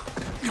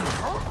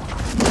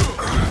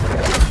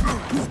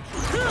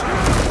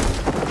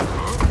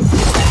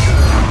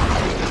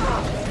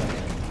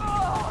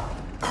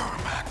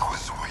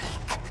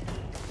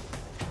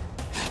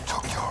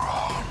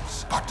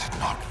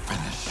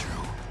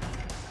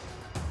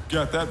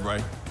 Got that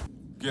right.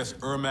 Guess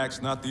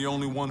Ermac's not the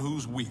only one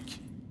who's weak.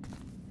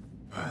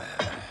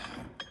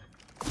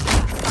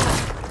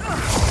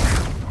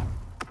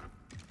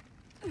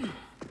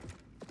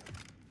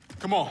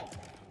 Come on,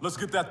 let's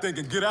get that thing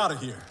and get out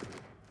of here.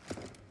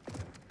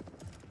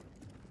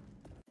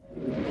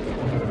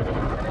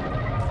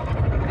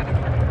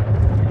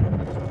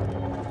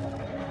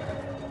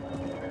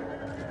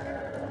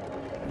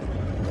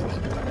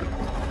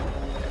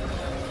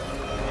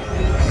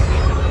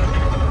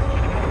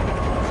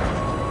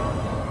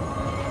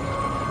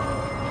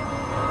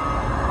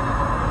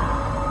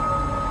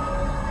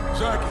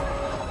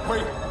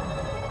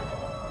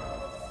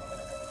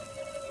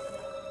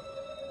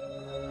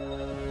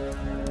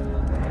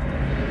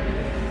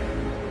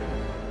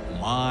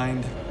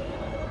 Mind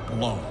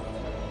blown.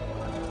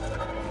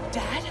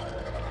 Dad?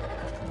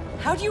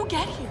 How'd you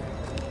get here?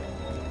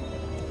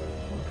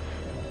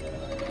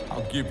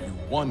 I'll give you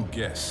one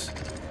guess.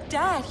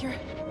 Dad,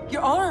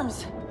 your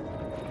arms.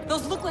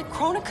 Those look like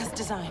Kronika's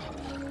design.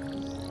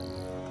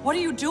 What are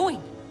you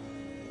doing?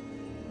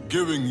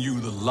 Giving you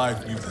the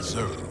life you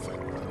deserve.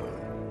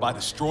 By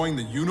destroying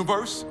the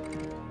universe?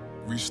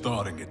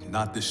 Restarting it,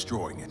 not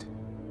destroying it.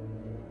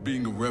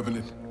 Being a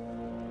revenant.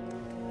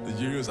 The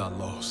years I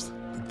lost.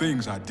 The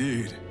things I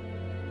did.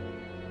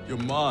 Your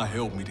ma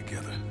held me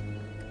together.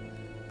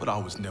 But I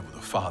was never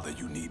the father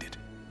you needed.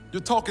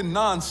 You're talking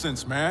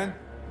nonsense, man.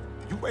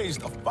 You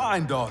raised a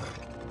fine daughter.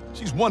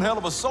 She's one hell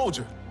of a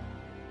soldier.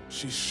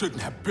 She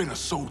shouldn't have been a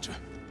soldier.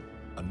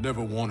 I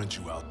never wanted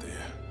you out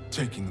there,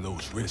 taking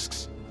those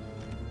risks.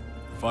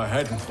 If I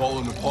hadn't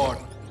fallen apart,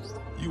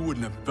 you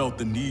wouldn't have felt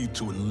the need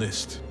to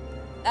enlist.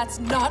 That's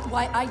not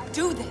why I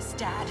do this,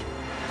 Dad.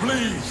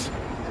 Please!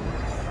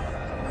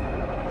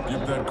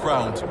 Give that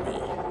crown to me.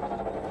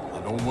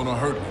 I don't want to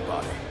hurt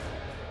anybody.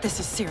 This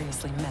is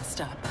seriously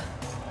messed up.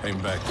 Hang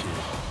back, kid.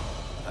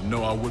 I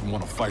know I wouldn't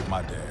want to fight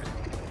my dad.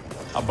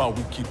 How about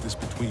we keep this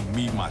between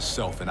me,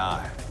 myself, and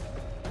I?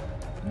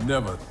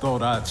 Never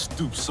thought I'd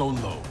stoop so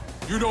low.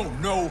 You don't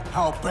know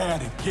how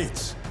bad it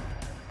gets.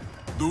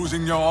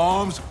 Losing your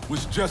arms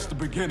was just the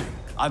beginning.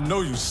 I know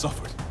you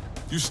suffered.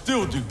 You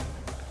still do.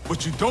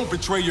 But you don't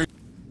betray your...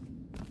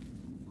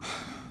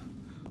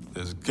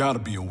 There's gotta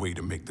be a way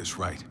to make this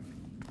right.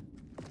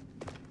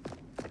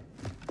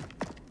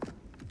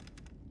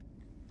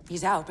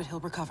 He's out, but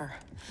he'll recover.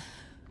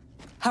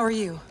 How are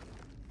you?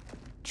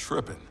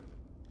 Tripping.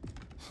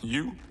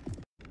 You?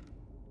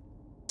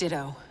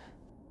 Ditto.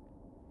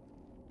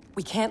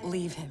 We can't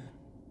leave him.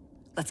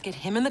 Let's get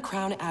him and the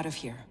crown out of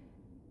here.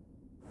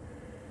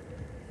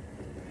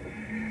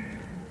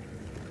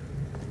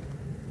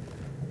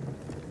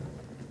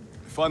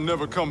 If I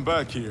never come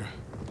back here,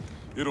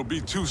 it'll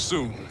be too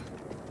soon.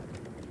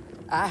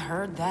 I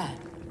heard that.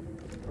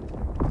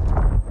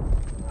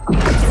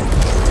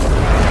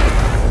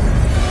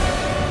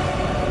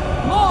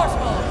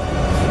 Mortal!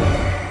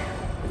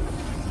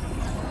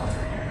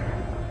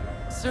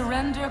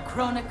 Surrender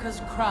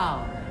Kronika's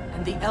crown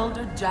and the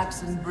Elder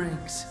Jackson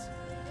Briggs.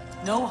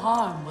 No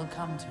harm will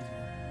come to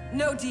you.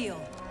 No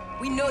deal.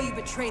 We know you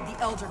betrayed the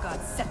Elder God,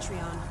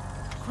 Cetrion.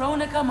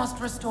 Kronika must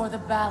restore the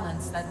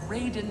balance that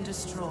Raiden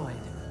destroyed.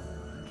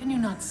 Can you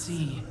not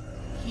see?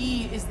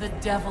 He is the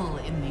devil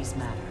in these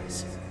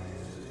matters.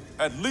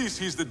 At least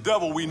he's the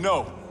devil we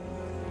know.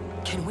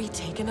 Can we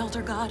take an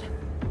Elder God?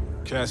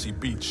 Cassie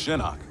beat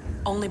Shinnok.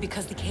 Only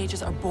because the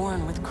cages are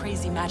born with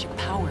crazy magic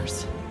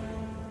powers.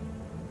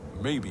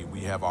 Maybe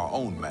we have our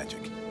own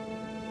magic.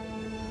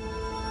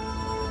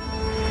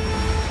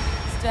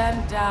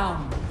 Stand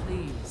down,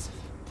 please.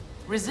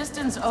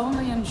 Resistance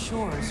only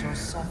ensures your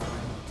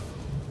suffering.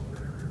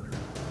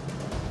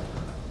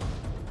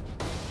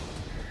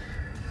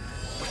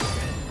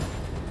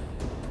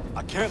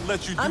 I can't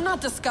let you do— I'm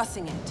not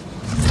discussing it.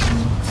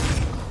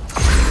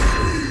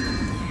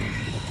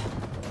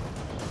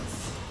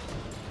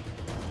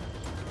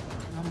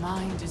 Your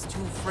mind is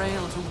too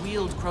frail to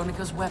wield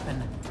Kronika's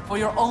weapon. For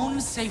your own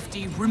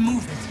safety,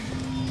 remove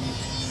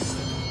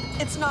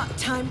it. It's not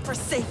time for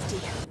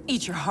safety.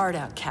 Eat your heart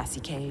out, Cassie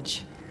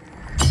Cage.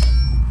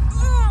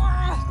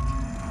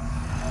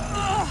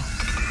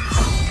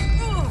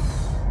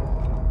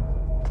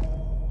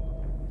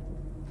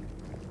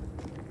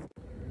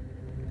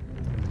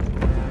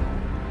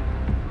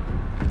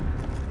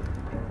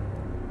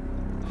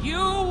 You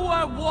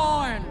were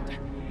warned.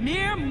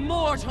 Mere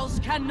mortals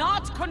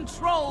cannot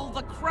control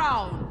the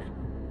crown.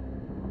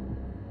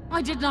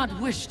 I did not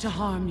wish to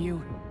harm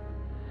you,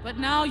 but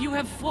now you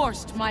have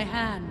forced my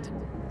hand.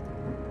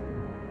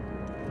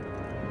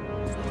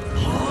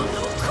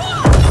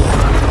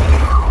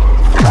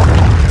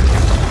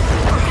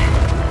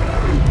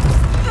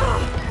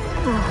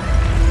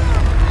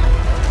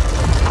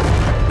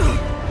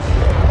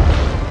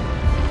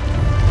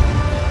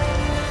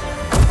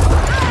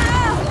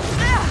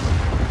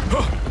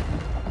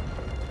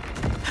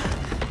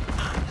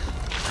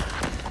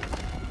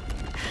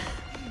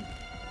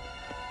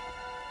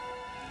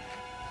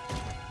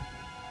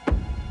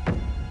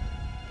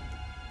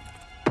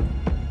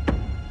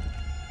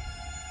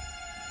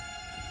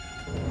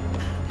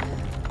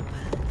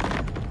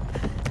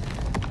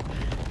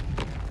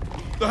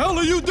 The hell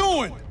are you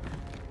doing?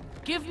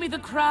 Give me the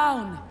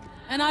crown,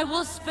 and I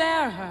will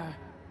spare her.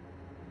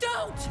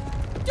 Don't!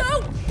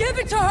 Don't give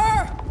it to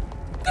her!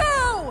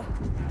 Go!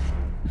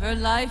 Her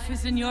life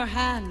is in your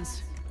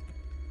hands.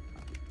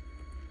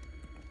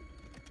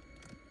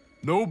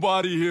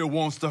 Nobody here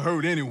wants to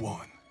hurt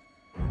anyone.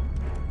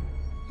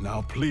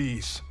 Now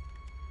please,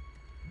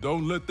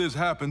 don't let this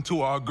happen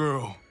to our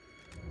girl.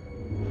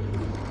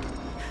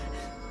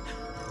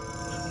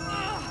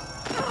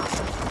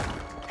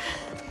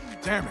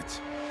 Damn it.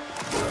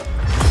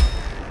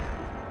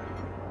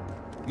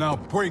 Now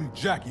bring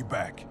Jackie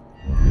back.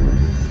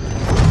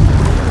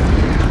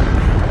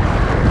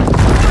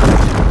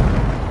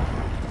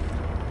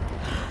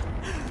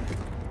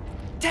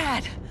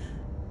 Dad!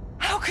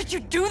 How could you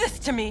do this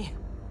to me?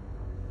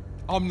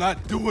 I'm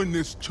not doing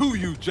this to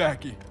you,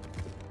 Jackie.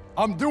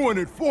 I'm doing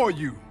it for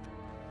you.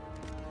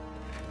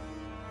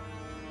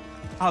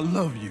 I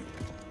love you.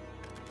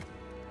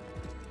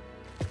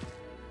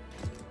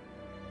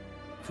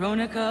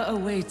 Kronika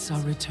awaits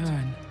our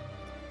return.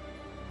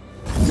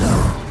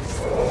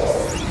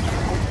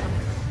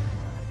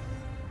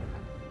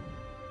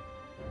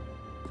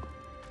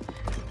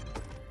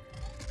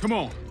 Come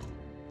on.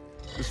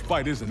 This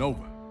fight isn't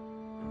over.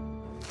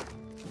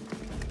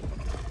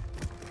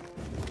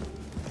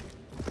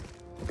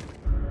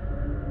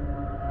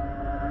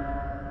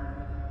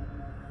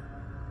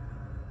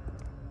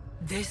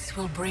 This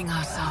will bring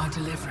us our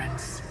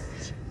deliverance.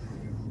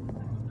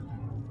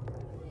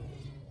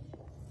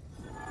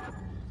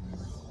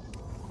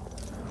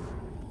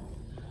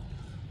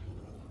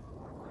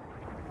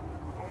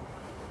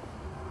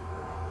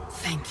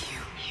 Thank you.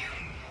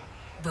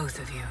 Both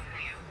of you.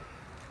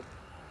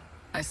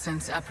 I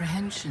sense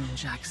apprehension,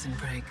 Jackson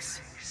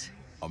Briggs.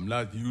 I'm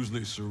not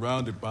usually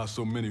surrounded by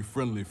so many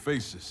friendly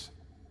faces.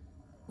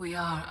 We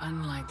are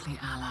unlikely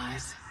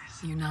allies,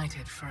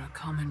 united for a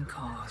common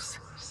cause.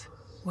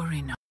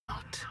 Worry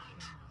not.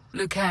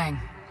 Liu Kang,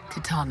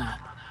 Kitana,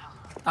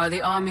 are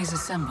the armies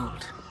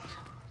assembled?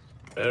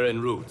 They're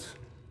en route.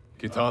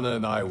 Kitana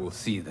and I will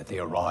see that they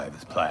arrive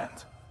as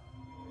planned.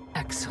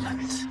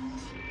 Excellent.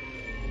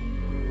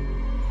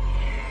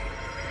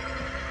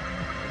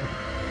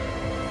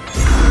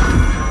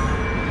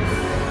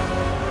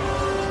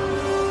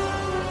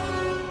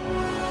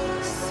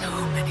 So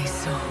many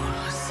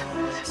souls,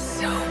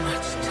 so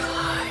much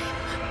time.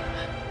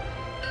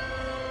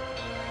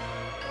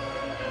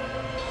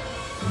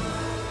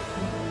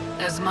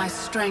 As my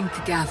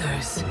strength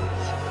gathers,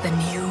 the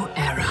new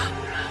era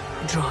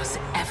draws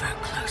ever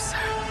closer.